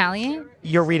even retaliate?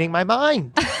 You're reading my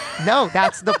mind. No,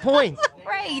 that's the point.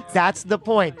 Right. That's the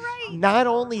point. Right. Not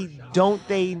only don't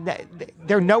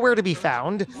they're nowhere to be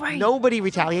found. Right. Nobody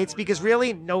retaliates because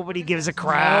really nobody gives a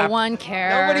crap. No one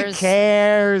cares. Nobody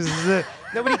cares.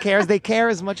 Nobody cares. They care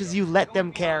as much as you let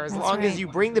them care. As long as right. you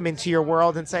bring them into your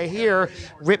world and say, here,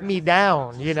 rip me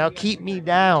down, keep me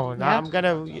down. Yep. I'm going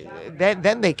to,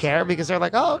 then they care because they're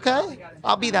like, oh, okay,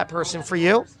 I'll be that person for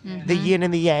you. The yin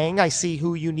and the yang. I see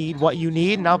who you need, what you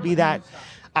need, and I'll be that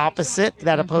opposite,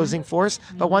 that opposing force.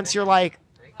 But once you're like,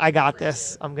 I got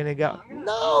this, I'm going to go.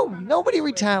 No, nobody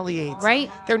retaliates. Right.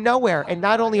 They're nowhere. And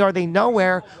not only are they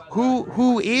nowhere,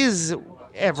 who is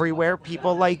everywhere?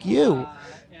 People like you.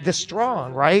 The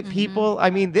strong, right? People, I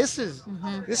mean, this is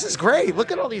great.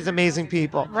 Look at all these amazing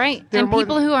people. Right. They're and more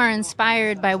people who are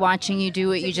inspired by watching you do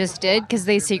what you just did because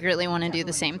they secretly want to do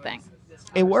the same thing.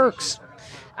 It works.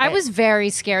 I was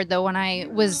very scared though when I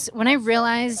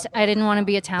realized I didn't want to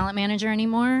be a talent manager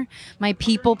anymore. My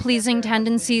people-pleasing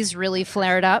tendencies really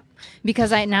flared up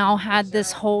because I now had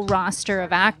this whole roster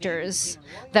of actors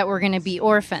that were going to be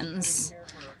orphans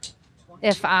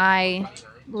if I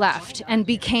left and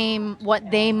became what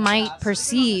they might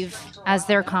perceive as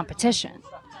their competition.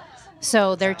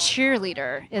 So their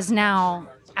cheerleader is now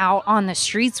out on the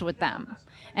streets with them.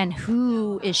 And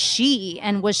who is she?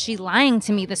 And was she lying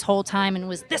to me this whole time? And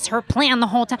was this her plan the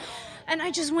whole time? And I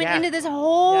just went into this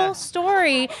whole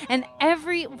story. And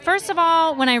first of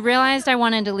all, when I realized I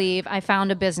wanted to leave, I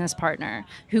found a business partner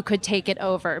who could take it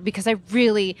over because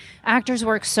actors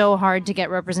work so hard to get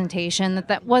representation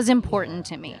that was important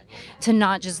to me to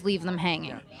not just leave them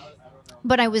hanging.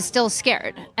 But I was still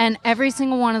scared. And every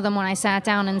single one of them, when I sat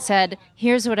down and said,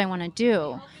 here's what I want to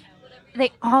do,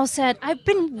 they all said, I've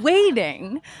been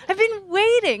waiting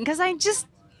because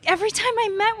every time I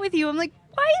met with you, I'm like,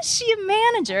 why is she a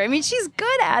manager? I mean, she's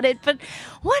good at it, but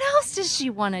what else does she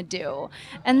want to do?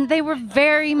 And they were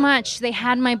they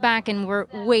had my back and were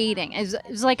waiting. It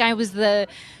was like I was the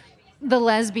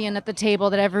lesbian at the table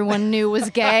that everyone knew was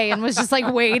gay and was just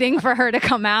like waiting for her to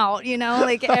come out,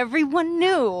 like everyone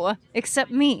knew except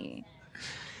me.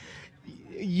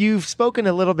 You've spoken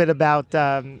a little bit about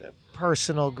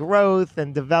personal growth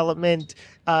and development.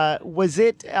 Was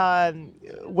it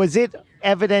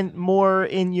evident more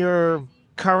in your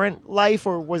current life,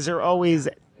 or was there always,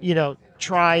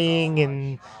 trying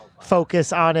and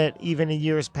focus on it even in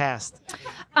years past?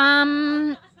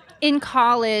 In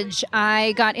college,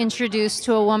 I got introduced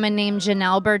to a woman named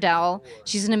Janelle Burdell.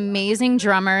 She's an amazing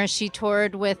drummer. She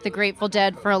toured with the Grateful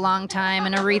Dead for a long time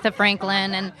and Aretha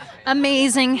Franklin, an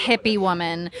amazing hippie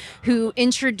woman who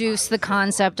introduced the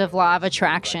concept of law of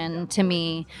attraction to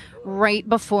me right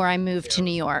before I moved to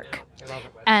New York.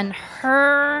 And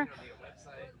her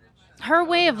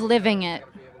way of living it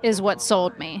is what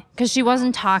sold me, because she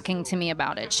wasn't talking to me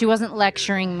about it. She wasn't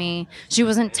lecturing me. She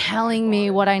wasn't telling me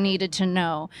what I needed to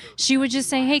know. She would just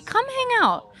say, hey, come hang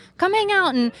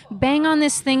out and bang on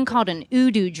this thing called an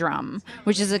udu drum,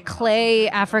 which is a clay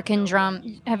African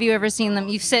drum. Have you ever seen them?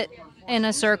 You sit in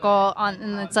a circle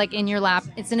and it's like in your lap.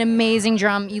 It's an amazing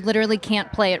drum. You literally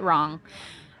can't play it wrong.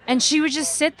 And she would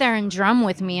just sit there and drum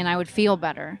with me and I would feel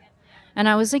better. And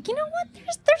I was like, you know what?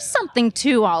 There's something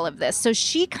to all of this. So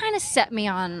she kind of set me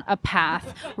on a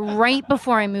path right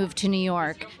before I moved to New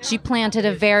York. She planted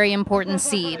a very important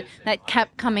seed that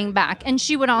kept coming back. And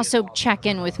she would also check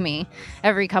in with me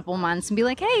every couple months and be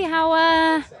like, hey,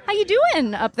 how you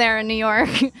doing up there in New York?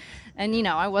 And,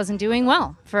 I wasn't doing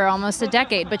well for almost a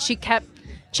decade. But she kept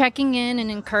checking in and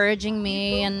encouraging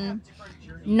me, and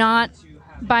not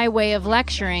by way of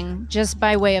lecturing, just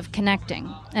by way of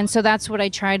connecting. And so that's what I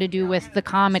try to do with the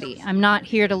comedy. I'm not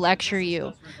here to lecture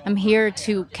you. I'm here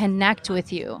to connect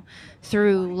with you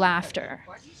through laughter.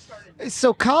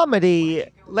 So comedy,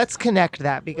 let's connect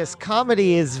that, because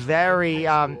comedy is very,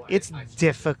 it's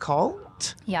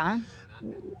difficult. Yeah.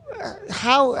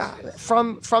 How,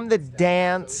 from the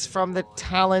dance, from the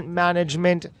talent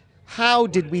management, how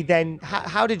did we then?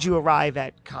 How did you arrive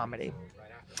at comedy?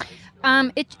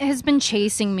 It has been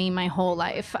chasing me my whole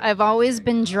life. I've always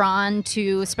been drawn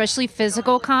to, especially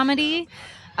physical comedy.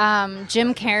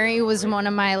 Jim Carrey was one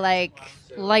of my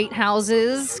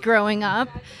lighthouses growing up.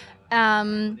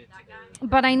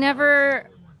 But I never.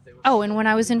 Oh, and when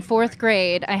I was in 4th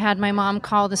grade, I had my mom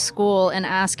call the school and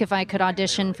ask if I could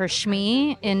audition for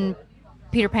Shmi in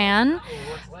Peter Pan.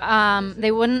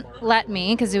 They wouldn't let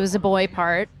me because it was a boy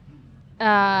part.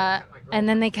 And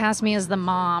then they cast me as the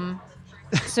mom.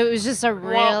 So it was just a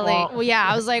really,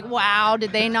 I was like, wow,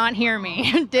 did they not hear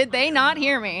me? Did they not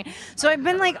hear me? So I've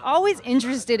been always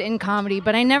interested in comedy,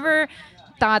 but I never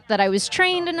thought that I was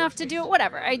trained enough to do it.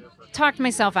 Whatever. I talked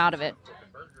myself out of it.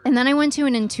 And then I went to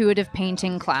an intuitive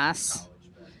painting class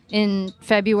in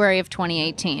February of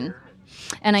 2018.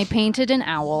 And I painted an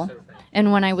owl.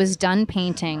 And when I was done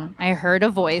painting, I heard a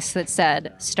voice that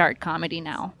said, "Start comedy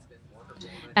now."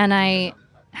 And I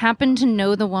happened to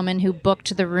know the woman who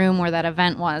booked the room where that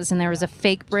event was. And there was a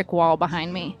fake brick wall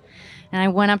behind me. And I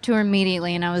went up to her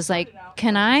immediately and I was like,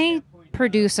 "Can I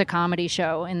produce a comedy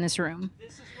show in this room?"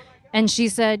 And she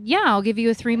said, "Yeah, I'll give you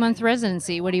a 3-month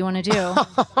residency. What do you want to do?"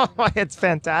 It's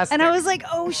fantastic. And I was like,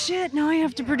 oh, shit, now I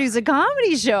have to produce a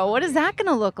comedy show. What is that going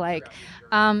to look like?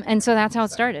 And so that's how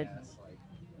it started.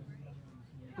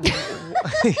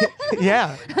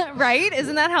 Yeah. Right?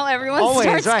 Isn't that how everyone Always,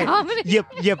 starts right. comedy?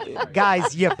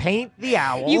 Guys, you paint the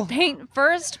owl. You paint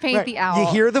Right. the owl.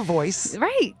 You hear the voice.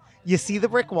 Right. You see the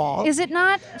brick wall. Is it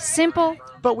not simple?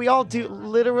 But we all do,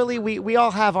 literally, we all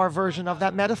have our version of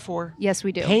that metaphor. Yes,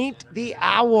 we do. Paint the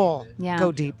owl. Yeah.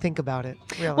 Go deep. Think about it.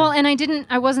 Really. Well, and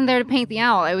I wasn't there to paint the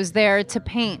owl. I was there to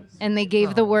paint. And they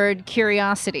gave the word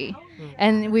curiosity.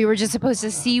 And we were just supposed to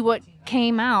see what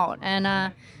came out.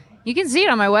 And you can see it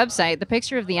on my website. The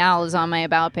picture of the owl is on my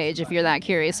About page if you're that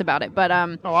curious about it. But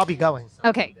I'll be going.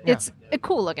 okay, Yeah. it's a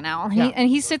cool looking owl. Yeah. And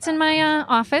he sits in my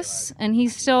office, and he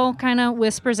still kind of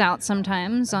whispers out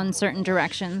sometimes on certain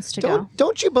directions to go.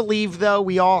 Don't you believe, though,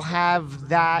 we all have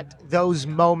those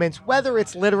moments, whether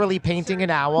it's literally painting an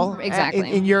owl.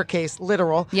 Exactly. In your case,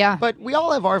 literal. Yeah. But we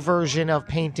all have our version of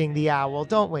painting the owl,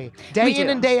 don't we? Day We in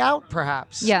do. and day out,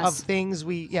 perhaps. Yes. Of things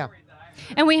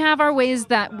And we have our ways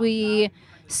that we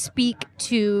speak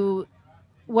to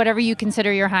whatever you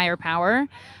consider your higher power.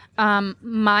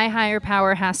 My higher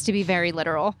power has to be very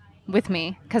literal with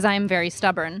me because I'm very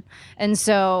stubborn. And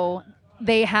so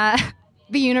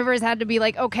the universe had to be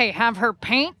like, okay, have her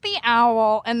paint the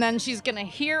owl, and then she's going to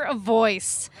hear a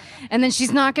voice. And then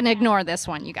she's not going to ignore this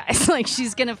one, you guys.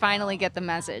 She's going to finally get the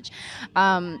message.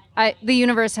 The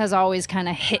universe has always kind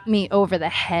of hit me over the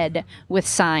head with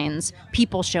signs,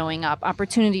 people showing up,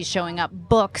 opportunities showing up,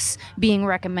 books being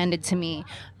recommended to me.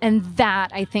 And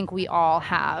that I think we all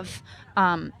have.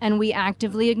 And we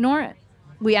actively ignore it.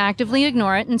 We actively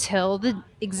ignore it until the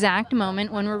exact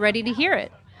moment when we're ready to hear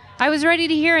it. I was ready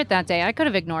to hear it that day. I could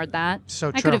have ignored that. So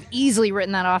I true. could have easily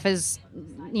written that off as,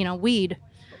 weed.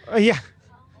 Yeah.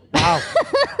 Wow.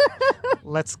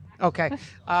 Okay.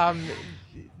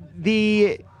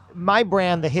 My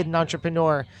brand, The Hidden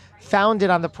Entrepreneur, founded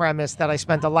on the premise that I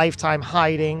spent a lifetime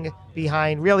hiding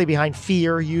behind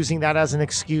fear, using that as an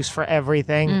excuse for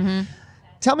everything. Mm-hmm.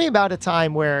 Tell me about a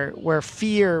time where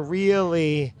fear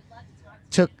really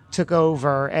took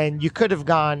over, and you could have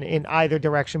gone in either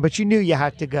direction, but you knew you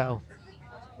had to go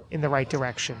in the right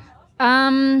direction.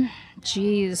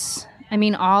 Geez.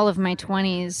 All of my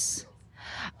 20s.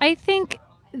 I think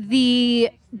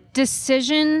the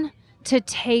decision to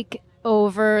take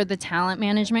over the talent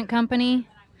management company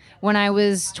when I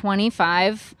was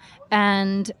 25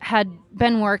 and had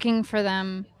been working for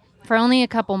them for only a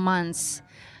couple months,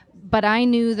 but I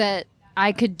knew that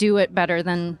I could do it better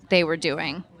than they were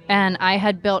doing. And I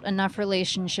had built enough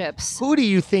relationships. Who do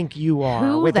you think you are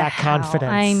Who with the that hell?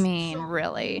 confidence?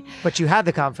 Really. But you had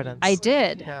the confidence. I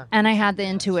did. Yeah. And I had the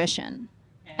intuition.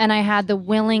 And I had the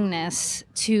willingness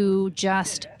to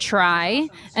just try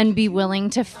and be willing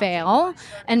to fail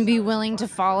and be willing to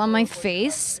fall on my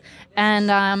face. And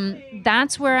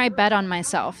that's where I bet on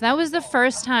myself. That was the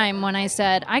first time when I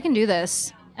said, I can do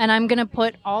this. And I'm going to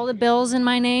put all the bills in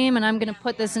my name, and I'm going to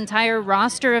put this entire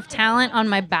roster of talent on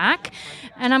my back,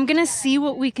 and I'm going to see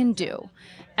what we can do.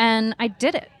 And I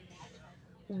did it.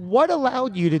 What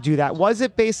allowed you to do that? Was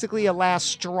it basically a last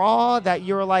straw that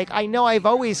you're like, I know I've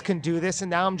always can do this, and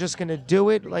now I'm just going to do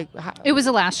it? It was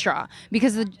a last straw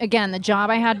because, the job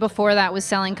I had before that was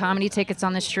selling comedy tickets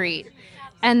on the street.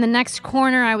 And the next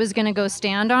corner I was going to go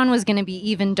stand on was going to be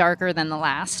even darker than the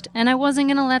last. And I wasn't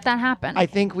going to let that happen. I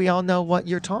think we all know what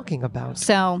you're talking about.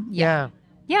 So, yeah.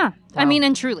 Yeah. Wow.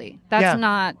 And truly, that's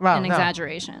not an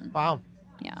exaggeration. Wow.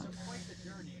 Yeah.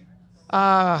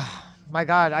 My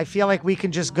God, I feel like we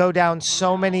can just go down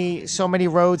so many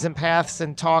roads and paths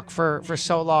and talk for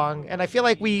so long. And I feel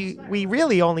like we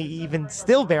really only even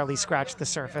still barely scratched the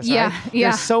surface. Yeah, right? yeah.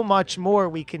 There's so much more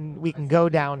we can go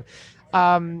down.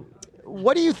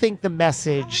 What do you think the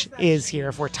message is here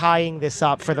if we're tying this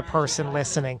up for the person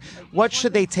listening? What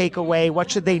should they take away? What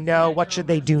should they know? What should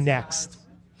they do next?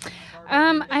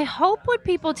 I hope what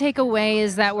people take away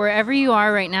is that wherever you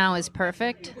are right now is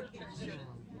perfect.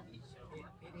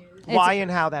 Why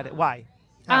and how that? Why?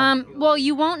 How? Well,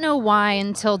 you won't know why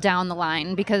until down the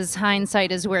line because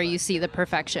hindsight is where you see the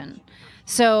perfection.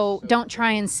 So don't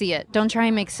try and see it. Don't try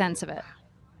and make sense of it.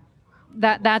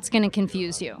 That's going to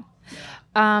confuse you.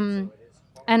 And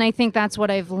I think that's what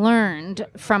I've learned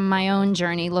from my own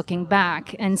journey looking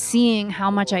back and seeing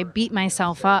how much I beat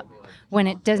myself up when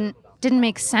it didn't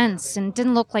make sense and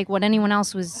didn't look like what anyone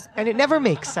else was. And it never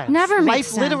makes sense. Never makes Life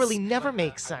sense. literally never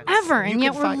makes sense. Ever. You And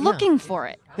yet can we're find- looking for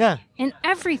it Yeah. in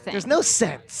everything. There's no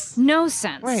sense. No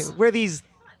sense. Right. We're these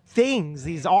things,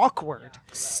 these awkward.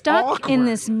 Stuck in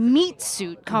this meat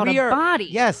suit called We a are- body.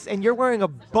 Yes, and you're wearing a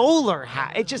bowler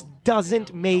hat. It just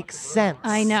doesn't make sense.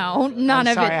 I know. None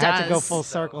I'm of sorry, it does. I had to go full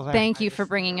circle there. Thank you for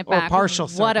bringing it Or back. partial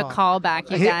What a circle. callback,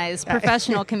 you guys.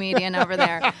 Professional comedian over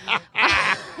there.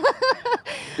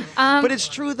 But it's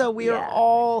true, though. We are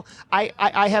all...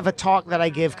 I have a talk that I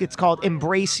give. It's called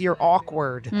Embrace Your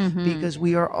Awkward. Mm-hmm. Because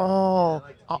we are all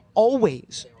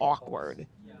always awkward.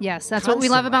 Yes, that's what we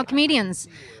love Constantly. about comedians.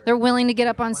 They're willing to get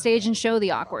up on stage and show the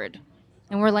awkward.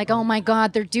 And we're like, oh my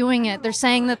God, they're doing it. They're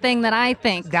saying the thing that I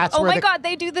think. That's oh where my the- God,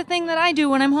 they do the thing that I do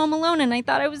when I'm home alone and I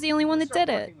thought I was the only one that did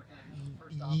it.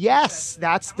 Yes,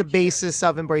 that's the basis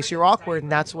of Embrace Your Awkward.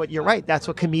 And that's what you're right. That's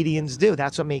what comedians do.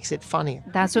 That's what makes it funny.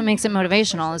 That's what makes it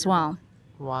motivational as well.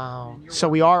 Wow. So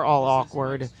we are all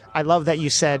awkward. I love that you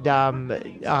said,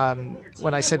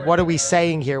 when I said, what are we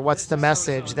saying here? What's the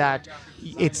message? That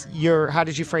it's how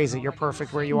did you phrase it? You're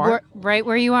perfect where you are? Right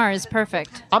where you are is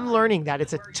perfect. I'm learning that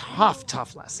it's a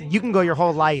tough lesson. You can go your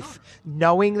whole life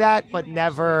knowing that, but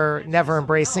never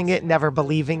embracing it, never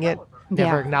believing it,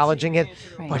 never Yeah. acknowledging it.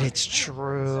 Right. But it's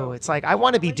true. It's like, I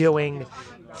want to be doing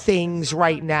things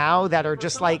right now that are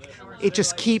just like, it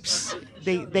just keeps,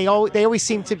 they always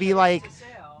seem to be like,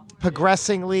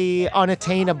 progressively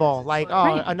unattainable, like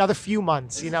Right. another few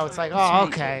months, it's like right.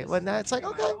 okay, when it's like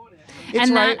okay, it's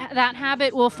And right. that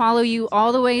habit will follow you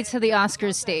all the way to the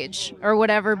Oscars stage or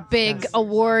whatever big Yes.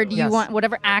 award you Yes. want,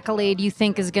 whatever accolade you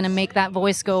think is going to make that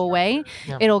voice go away,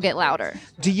 Yeah. it'll get louder.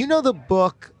 Do you know the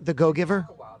book The Go-Giver?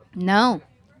 No.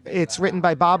 It's written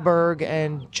by Bob Berg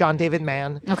and John David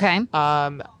Mann. Okay.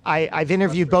 I've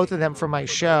interviewed both of them for my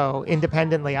show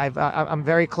independently. I'm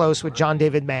very close with John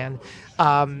David Mann.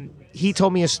 He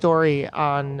told me a story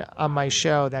on my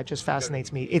show that just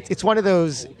fascinates me. It's one of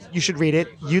those, you should read it.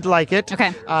 You'd like it.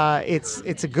 Okay.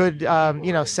 It's a good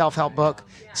self-help book.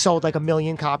 Sold like 1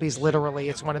 million copies, literally.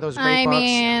 It's one of those great I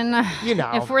books. mean,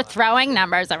 if we're throwing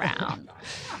numbers around.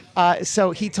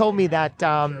 So he told me that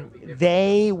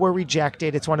they were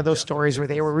rejected. It's one of those stories where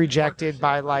they were rejected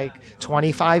by like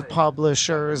 25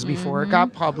 publishers before it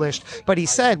got published. But he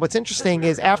said what's interesting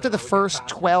is after the first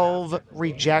 12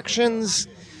 rejections,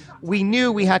 we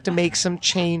knew we had to make some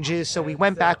changes. So we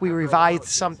went back, we revised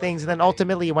some things, and then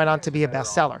ultimately it went on to be a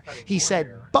bestseller. He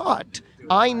said, but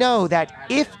I know that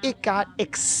if it got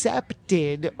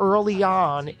accepted early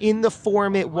on in the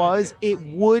form it was, it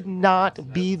would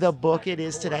not be the book it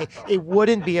is today. It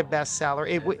wouldn't be a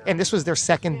bestseller. And this was their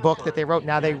second book that they wrote.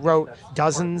 Now they wrote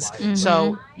dozens.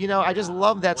 So, I just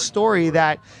love that story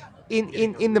that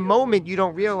in the moment you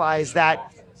don't realize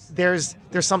that there's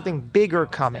something bigger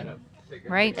coming.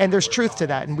 Right. And there's truth to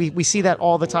that. And we see that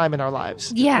all the time in our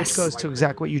lives. Yes. Which goes to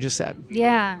exactly what you just said.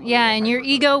 Yeah. And your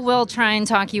ego will try and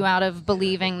talk you out of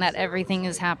believing that everything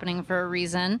is happening for a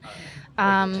reason.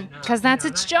 Because that's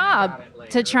its job,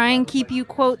 to try and keep you,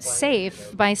 quote,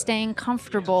 safe by staying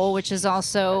comfortable, which is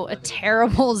also a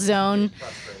terrible zone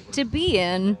to be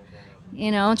in.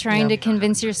 Trying to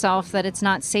convince yourself that it's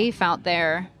not safe out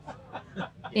there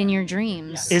in your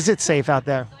dreams. Is it safe out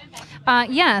there?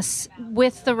 Yes,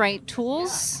 with the right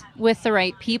tools, with the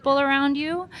right people around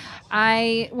you.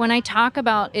 When I talk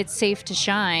about it's safe to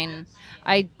shine,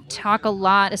 I talk a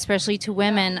lot, especially to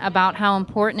women, about how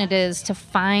important it is to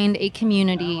find a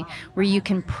community where you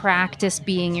can practice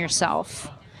being yourself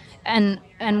and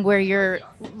where you're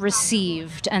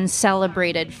received and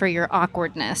celebrated for your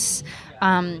awkwardness.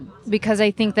 Because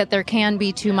I think that there can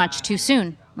be too much too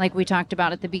soon, like we talked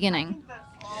about at the beginning.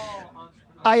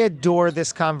 I adore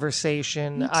this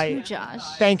conversation. Me too, Josh.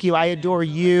 Thank you. I adore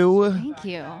you. Thank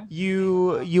you.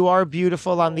 You are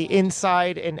beautiful on the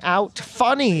inside and out.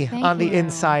 Funny on the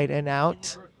inside and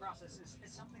out.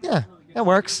 Yeah, that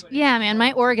works. Yeah, man,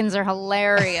 my organs are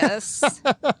hilarious.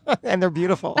 And they're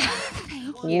beautiful.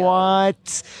 Thank you.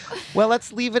 What? Well,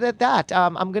 let's leave it at that.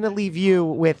 I'm going to leave you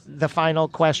with the final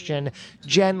question.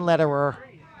 Jen Lederer,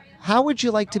 how would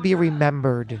you like to be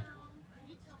remembered?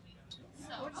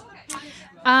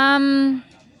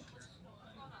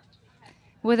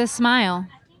 With a smile.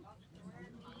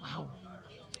 Wow.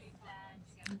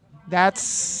 That's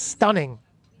stunning.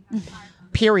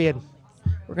 Period.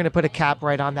 We're going to put a cap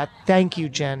right on that. Thank you,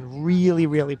 Jen. Really,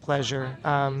 really pleasure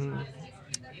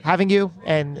having you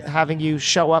and having you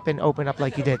show up and open up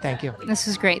like you did. Thank you. This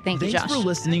was great. Thank you, Josh. Thanks for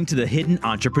listening to the Hidden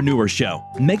Entrepreneur Show.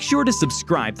 Make sure to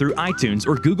subscribe through iTunes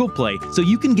or Google Play so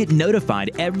you can get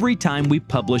notified every time we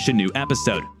publish a new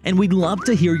episode. And we'd love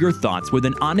to hear your thoughts with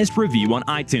an honest review on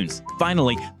iTunes.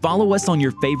 Finally, follow us on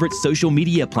your favorite social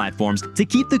media platforms to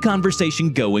keep the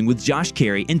conversation going with Josh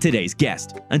Carey and today's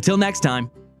guest. Until next time.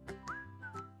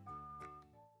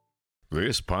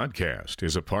 This podcast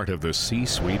is a part of the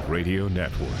C-Suite Radio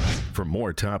Network. For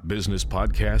more top business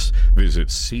podcasts, visit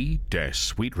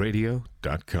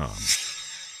c-suiteradio.com.